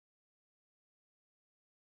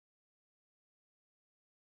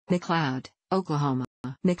McCloud, Oklahoma.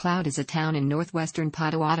 McCloud is a town in northwestern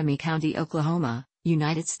Pottawatomie County, Oklahoma,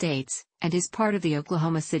 United States, and is part of the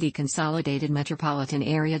Oklahoma City Consolidated Metropolitan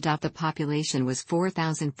Area. The population was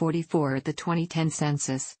 4,044 at the 2010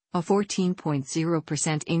 census, a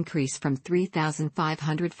 14.0% increase from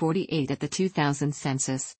 3,548 at the 2000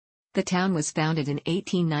 census. The town was founded in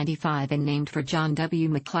 1895 and named for John W.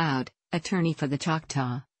 McLoud, attorney for the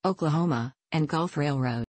Choctaw, Oklahoma, and Gulf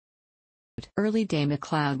Railroad. Early-day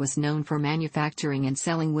McCloud was known for manufacturing and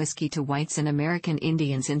selling whiskey to whites and American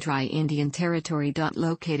Indians in dry Indian Territory.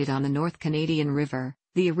 Located on the North Canadian River,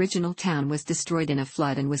 the original town was destroyed in a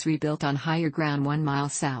flood and was rebuilt on higher ground 1 mile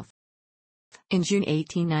south. In June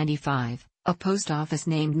 1895, a post office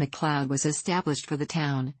named McCloud was established for the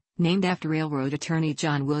town, named after railroad attorney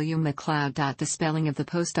John William McLoud. The spelling of the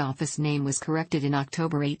post office name was corrected in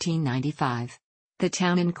October 1895. The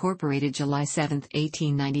town incorporated July 7,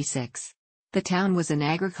 1896. The town was an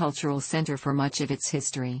agricultural center for much of its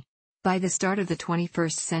history. By the start of the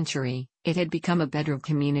 21st century, it had become a bedroom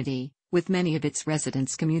community, with many of its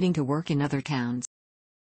residents commuting to work in other towns.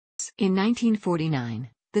 In 1949,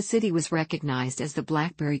 the city was recognized as the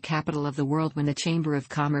blackberry capital of the world when the Chamber of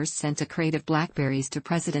Commerce sent a crate of blackberries to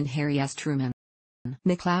President Harry S. Truman.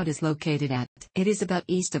 McCloud is located at. It is about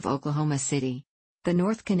east of Oklahoma City. The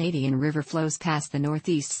North Canadian River flows past the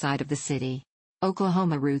northeast side of the city.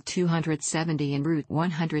 Oklahoma Route 270 and Route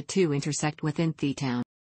 102 intersect within the town.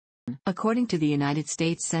 According to the United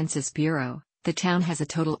States Census Bureau, the town has a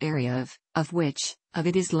total area of which, of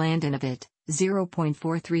it is land and of it,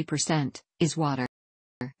 0.43%, is water.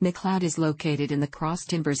 McCloud is located in the Cross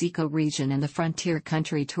Timbers ecoregion and the Frontier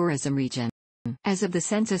Country Tourism region. As of the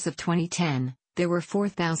census of 2010, there were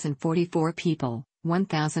 4,044 people,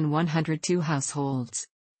 1,102 households.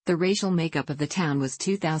 The racial makeup of the town was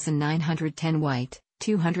 2,910 white,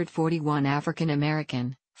 241 African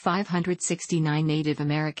American, 569 Native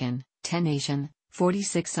American, 10 Asian,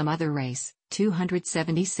 46 some other race,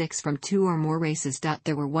 276 from 2 or more races.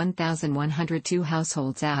 There were 1,102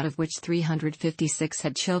 households, out of which 356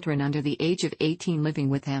 had children under the age of 18 living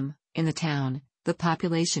with them. In the town, the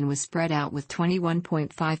population was spread out with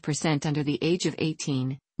 21.5% under the age of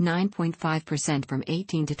 18, 9.5% from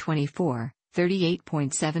 18 to 24,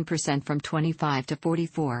 38.7% from 25 to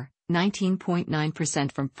 44,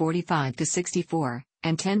 19.9% from 45 to 64,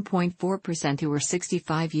 and 10.4% who were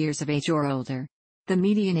 65 years of age or older. The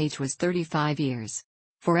median age was 35 years.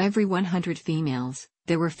 For every 100 females,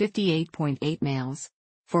 there were 58.8 males.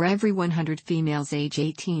 For every 100 females age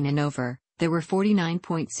 18 and over, there were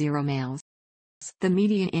 49.0 males. The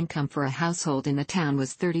median income for a household in the town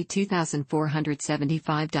was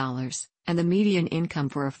 $32,475, and the median income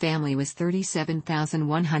for a family was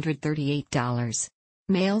 $37,138.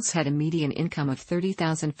 Males had a median income of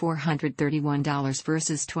 $30,431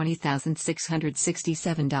 versus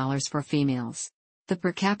 $20,667 for females. The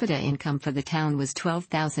per capita income for the town was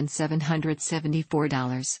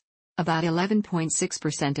 $12,774. About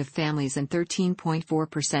 11.6% of families and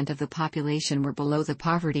 13.4% of the population were below the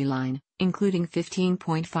poverty line, including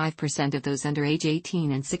 15.5% of those under age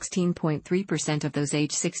 18 and 16.3% of those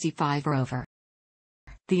age 65 or over.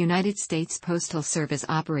 The United States Postal Service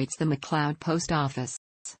operates the McCloud Post Office.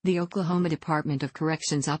 The Oklahoma Department of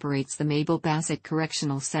Corrections operates the Mabel Bassett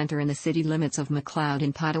Correctional Center in the city limits of McCloud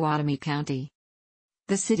in Pottawatomie County.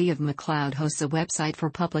 The City of McCloud hosts a website for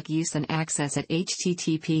public use and access at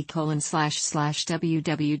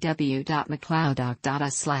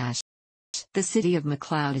http://www.mcloudoc.us/. The City of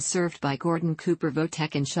McCloud is served by Gordon Cooper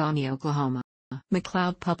Votech in Shawnee, Oklahoma.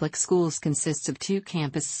 McCloud Public Schools consists of 2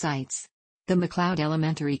 campus sites. The McCloud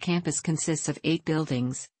Elementary Campus consists of 8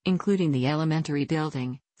 buildings, including the elementary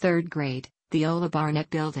building, 3rd grade, the Ola Barnett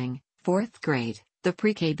building, 4th grade, the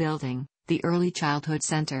pre-K building, the Early Childhood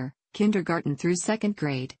Center, kindergarten through 2nd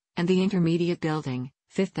grade, and the intermediate building,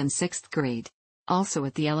 5th and 6th grade. Also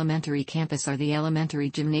at the elementary campus are the elementary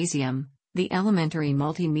gymnasium, the elementary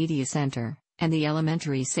multimedia center, and the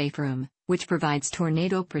elementary safe room, which provides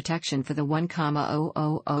tornado protection for the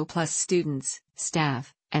 1,000 plus students,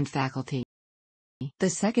 staff, and faculty. The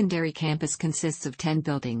secondary campus consists of 10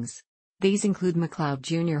 buildings. These include McCloud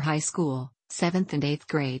Junior High School, 7th and 8th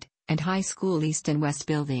grade, and High School East and West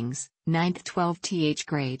buildings, 9th-12th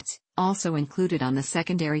grades. Also included on the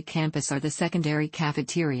secondary campus are the secondary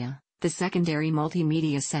cafeteria, the secondary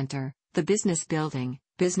multimedia center, the business building,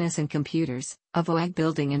 business and computers, a VOAG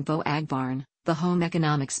building and VOAG barn, the home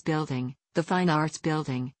economics building, the fine arts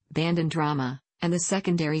building, band and drama, and the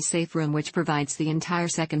secondary safe room, which provides the entire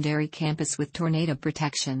secondary campus with tornado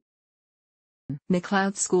protection.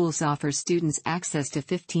 McCloud Schools offers students access to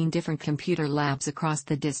 15 different computer labs across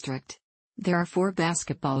the district. There are 4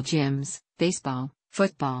 basketball gyms, baseball,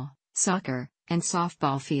 football, soccer, and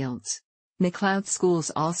softball fields. McCloud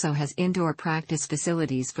Schools also has indoor practice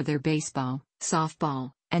facilities for their baseball,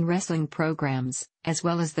 softball, and wrestling programs, as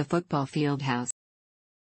well as the football field house.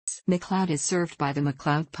 McCloud is served by the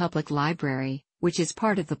McCloud Public Library, which is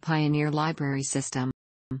part of the Pioneer Library System.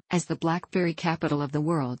 As the blackberry capital of the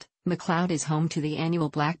world, McCloud is home to the annual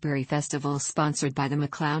Blackberry Festival sponsored by the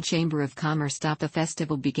McCloud Chamber of Commerce. The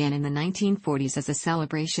festival began in the 1940s as a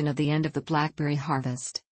celebration of the end of the blackberry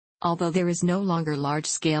harvest. Although there is no longer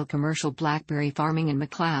large-scale commercial blackberry farming in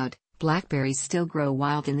McCloud, blackberries still grow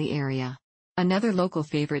wild in the area. Another local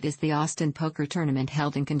favorite is the Austin Poker Tournament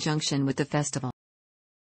held in conjunction with the festival.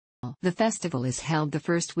 The festival is held the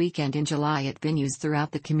first weekend in July at venues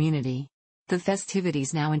throughout the community. The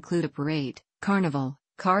festivities now include a parade, carnival,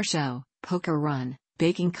 car show, poker run,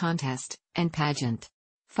 baking contest, and pageant.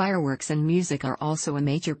 Fireworks and music are also a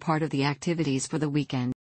major part of the activities for the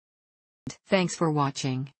weekend. Thanks for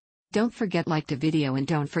watching. Don't forget to like the video and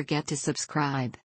don't forget to subscribe.